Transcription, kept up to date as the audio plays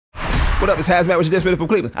What up, it's HazMatt with your Dishin from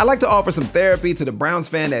Cleveland. I'd like to offer some therapy to the Browns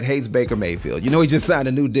fan that hates Baker Mayfield. You know, he just signed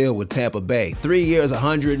a new deal with Tampa Bay. 3 years,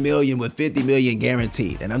 $100 million with $50 million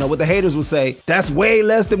guaranteed. And I know what the haters will say, that's way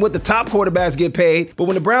less than what the top quarterbacks get paid. But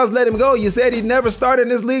when the Browns let him go, you said he'd never start in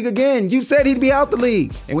this league again. You said he'd be out the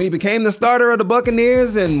league. And when he became the starter of the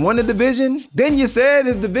Buccaneers and won the division, then you said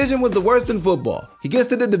his division was the worst in football. He gets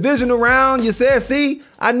to the divisional round, you said, see,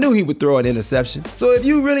 I knew he would throw an interception. So if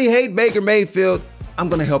you really hate Baker Mayfield, I'm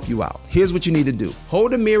gonna help you out. Here's what you need to do.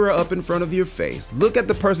 Hold a mirror up in front of your face, look at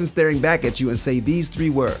the person staring back at you and say these 3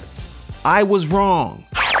 words. I was wrong.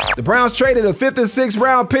 The Browns traded a 5th and 6th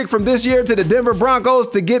round pick from this year to the Denver Broncos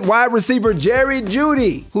to get wide receiver Jerry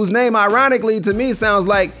Jeudy, whose name ironically to me sounds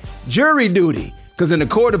like jury duty. Because in the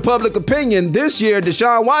court of public opinion, this year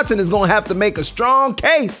Deshaun Watson is gonna have to make a strong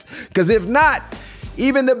case. Because if not,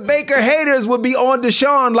 even the Baker haters would be on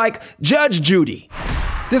Deshaun like Judge Judy.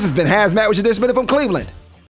 This has been HazMatt with your Dishin from Cleveland.